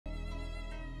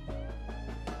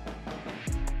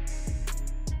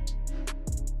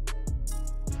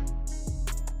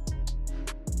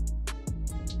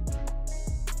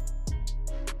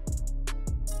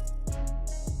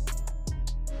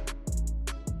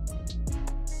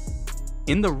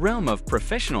In the realm of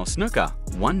professional snooker,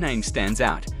 one name stands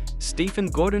out: Stephen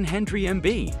Gordon Hendry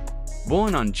MBE.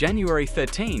 Born on January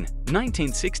 13,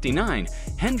 1969,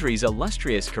 Hendry's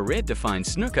illustrious career defined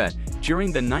snooker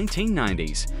during the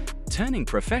 1990s. Turning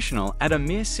professional at a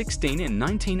mere 16 in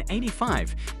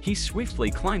 1985, he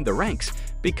swiftly climbed the ranks,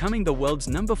 becoming the world's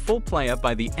number 4 player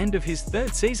by the end of his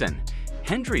 3rd season.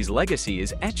 Hendry's legacy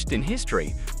is etched in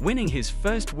history, winning his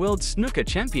first World Snooker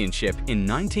Championship in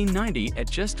 1990 at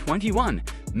just 21,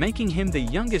 making him the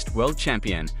youngest world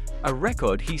champion, a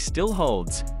record he still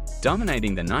holds.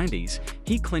 Dominating the 90s,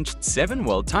 he clinched 7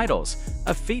 world titles,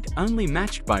 a feat only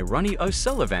matched by Ronnie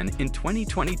O'Sullivan in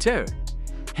 2022.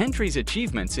 Hendry's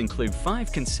achievements include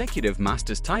 5 consecutive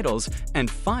Masters titles and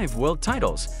 5 world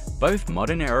titles, both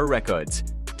modern-era records.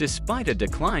 Despite a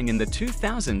decline in the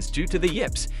 2000s due to the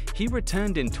yips, he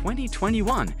returned in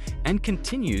 2021 and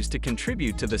continues to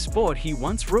contribute to the sport he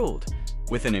once ruled.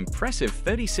 With an impressive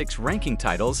 36 ranking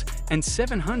titles and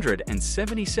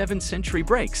 777 century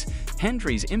breaks,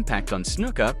 Hendry's impact on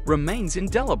snooker remains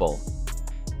indelible.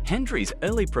 Hendry's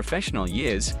early professional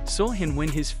years saw him win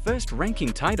his first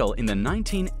ranking title in the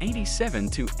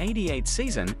 1987-88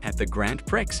 season at the Grand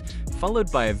Prix,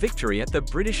 followed by a victory at the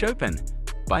British Open.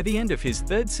 By the end of his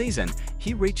 3rd season,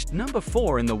 he reached number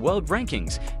 4 in the world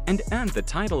rankings and earned the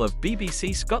title of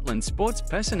BBC Scotland Sports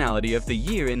Personality of the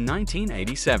Year in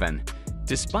 1987.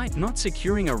 Despite not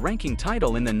securing a ranking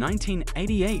title in the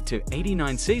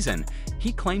 1988-89 season,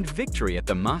 he claimed victory at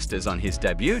the Masters on his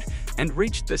debut and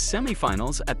reached the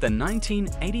semi-finals at the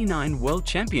 1989 World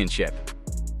Championship.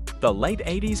 The late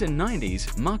 80s and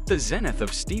 90s marked the zenith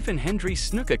of Stephen Hendry's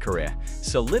snooker career,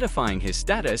 solidifying his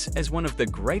status as one of the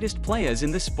greatest players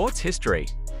in the sport's history.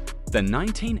 The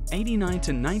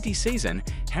 1989-90 season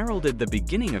heralded the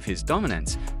beginning of his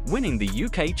dominance, winning the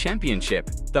UK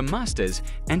Championship, the Masters,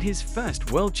 and his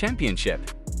first World Championship.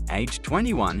 Aged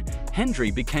 21, Hendry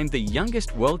became the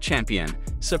youngest world champion,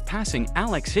 surpassing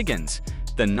Alex Higgins.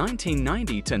 The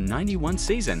 1990-91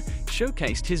 season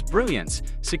showcased his brilliance,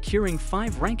 securing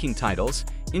 5 ranking titles,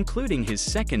 including his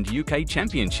 2nd UK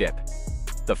Championship.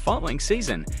 The following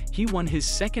season, he won his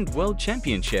 2nd World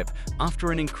Championship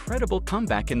after an incredible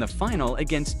comeback in the final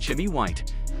against Jimmy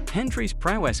White. Hendry's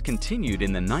prowess continued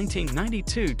in the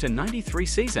 1992-93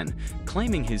 season,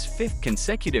 claiming his 5th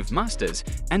consecutive Masters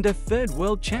and a 3rd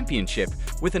World Championship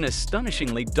with an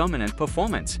astonishingly dominant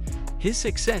performance. His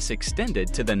success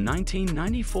extended to the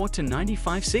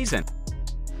 1994-95 season.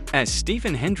 As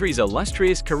Stephen Hendry's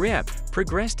illustrious career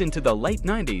progressed into the late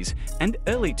 90s and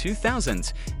early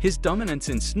 2000s, his dominance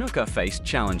in snooker faced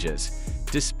challenges.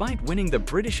 Despite winning the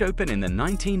British Open in the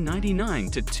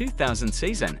 1999-2000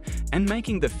 season and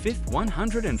making the 5th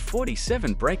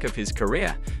 147 break of his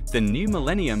career, the new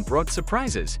millennium brought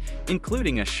surprises,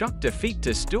 including a shock defeat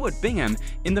to Stuart Bingham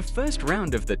in the first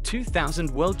round of the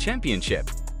 2000 World Championship.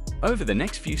 Over the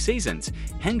next few seasons,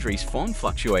 Hendry's form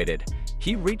fluctuated.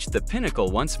 He reached the pinnacle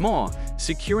once more,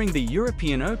 securing the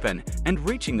European Open and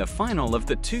reaching the final of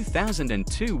the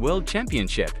 2002 World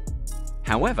Championship.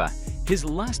 However, his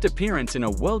last appearance in a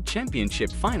World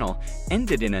Championship final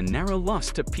ended in a narrow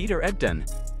loss to Peter Ebdon.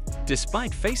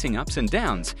 Despite facing ups and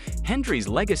downs, Hendry's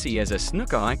legacy as a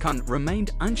snooker icon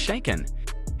remained unshaken.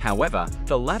 However,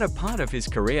 the latter part of his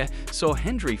career saw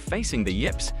Hendry facing the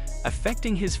yips,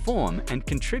 affecting his form and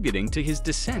contributing to his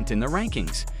descent in the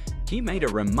rankings. He made a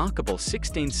remarkable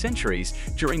 16 centuries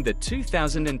during the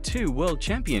 2002 World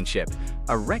Championship,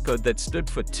 a record that stood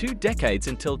for 2 decades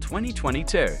until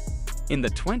 2022. In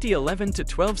the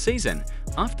 2011-12 season,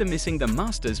 after missing the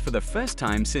Masters for the first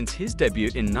time since his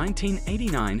debut in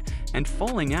 1989 and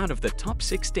falling out of the top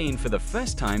 16 for the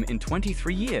first time in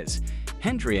 23 years,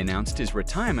 Hendry announced his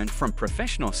retirement from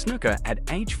professional snooker at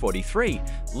age 43,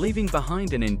 leaving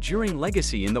behind an enduring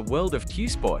legacy in the world of cue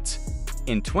sports.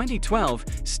 In 2012,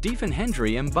 Stephen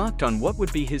Hendry embarked on what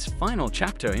would be his final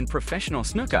chapter in professional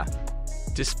snooker.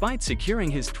 Despite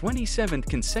securing his 27th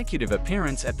consecutive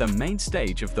appearance at the main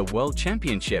stage of the World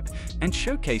Championship and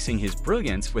showcasing his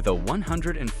brilliance with a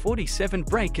 147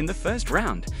 break in the first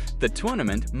round, the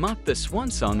tournament marked the swan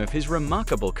song of his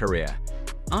remarkable career.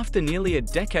 After nearly a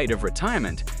decade of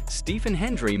retirement, Stephen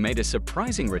Hendry made a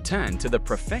surprising return to the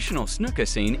professional snooker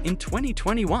scene in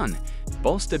 2021.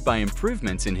 Bolstered by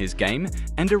improvements in his game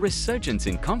and a resurgence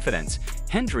in confidence,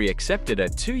 Hendry accepted a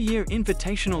 2-year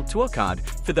invitational tour card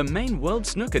for the main World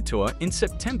Snooker Tour in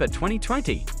September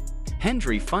 2020.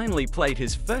 Hendry finally played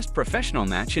his first professional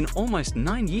match in almost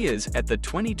 9 years at the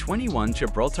 2021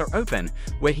 Gibraltar Open,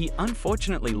 where he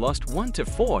unfortunately lost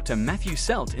 1-4 to Matthew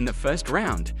Selt in the first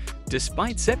round.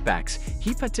 Despite setbacks,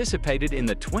 he participated in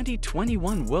the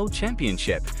 2021 World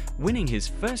Championship, winning his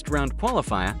first-round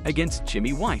qualifier against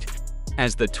Jimmy White.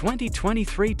 As the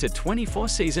 2023-24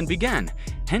 season began,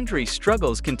 Hendry's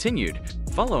struggles continued,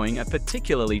 following a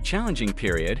particularly challenging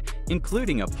period,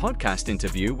 including a podcast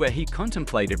interview where he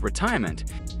contemplated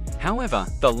retirement. However,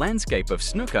 the landscape of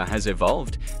snooker has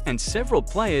evolved, and several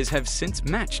players have since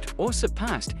matched or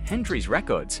surpassed Hendry's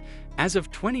records. As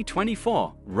of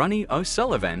 2024, Ronnie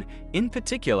O'Sullivan, in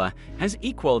particular, has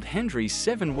equaled Hendry's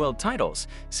 7 world titles,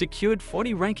 secured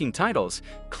 40 ranking titles,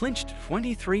 clinched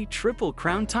 23 Triple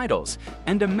Crown titles,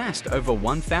 and amassed over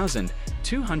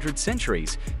 1,200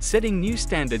 centuries, setting new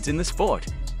standards in the sport.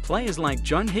 Players like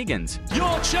John Higgins,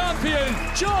 your champion,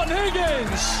 John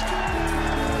Higgins!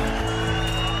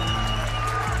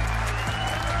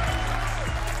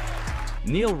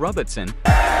 Neil Robertson,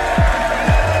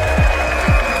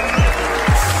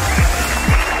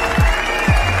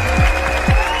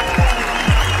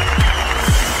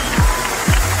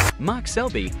 Mark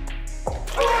Selby, here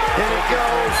it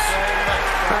goes,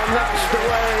 and that's the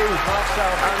way,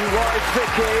 and White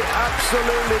Vicky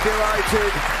absolutely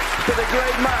delighted. It's been a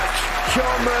great match.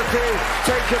 Sean Murphy,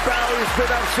 take a bow, it's been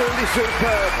absolutely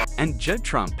superb. And Judd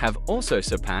Trump have also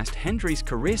surpassed Hendry's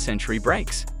career century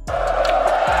breaks.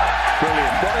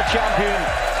 Brilliant, what a champion.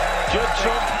 Judd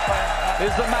Trump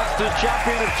is the Masters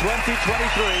champion of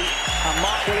 2023, and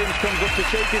Mark Williams comes up to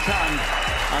shake his hand,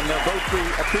 and they'll both be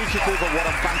appreciative of what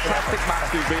a fantastic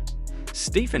match we've been.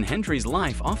 Stephen Hendry's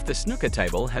life off the snooker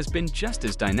table has been just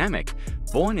as dynamic.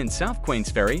 Born in South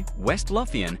Queensferry, West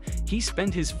Lothian, he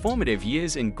spent his formative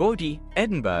years in Gordy,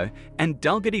 Edinburgh, and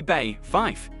Dalgety Bay,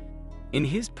 Fife. In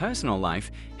his personal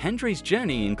life, Hendry's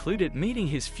journey included meeting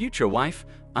his future wife,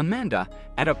 Amanda,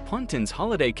 at a Pontins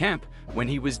holiday camp when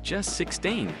he was just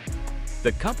 16.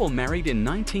 The couple married in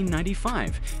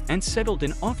 1995 and settled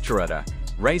in Auchterarder,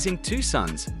 raising 2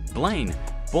 sons, Blaine,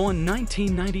 born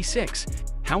 1996.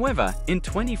 However, in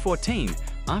 2014,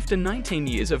 after 19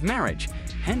 years of marriage,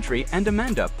 Hendry and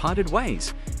Amanda parted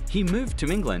ways. He moved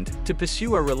to England to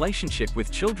pursue a relationship with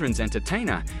children's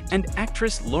entertainer and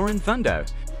actress Lauren Thundo.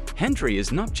 Hendry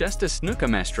is not just a snooker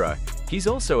maestro, he's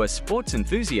also a sports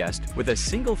enthusiast with a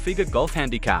single-figure golf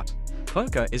handicap.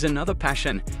 Poker is another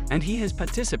passion, and he has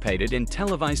participated in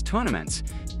televised tournaments.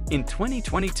 In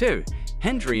 2022,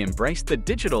 Hendry embraced the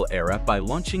digital era by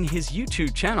launching his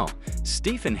YouTube channel,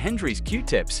 Stephen Hendry's Cue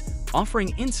Tips,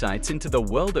 offering insights into the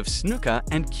world of snooker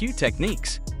and cue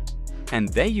techniques. And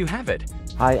there you have it.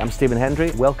 Hi, I'm Stephen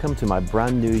Hendry. Welcome to my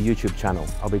brand new YouTube channel.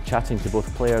 I'll be chatting to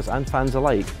both players and fans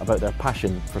alike about their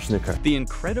passion for snooker. The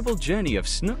incredible journey of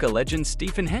snooker legend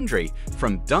Stephen Hendry,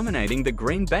 from dominating the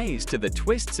green bays to the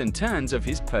twists and turns of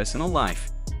his personal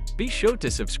life. Be sure to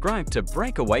subscribe to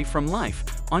Break Away from Life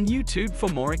on YouTube for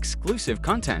more exclusive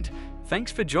content.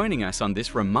 Thanks for joining us on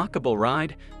this remarkable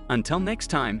ride. Until next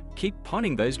time, keep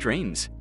potting those dreams.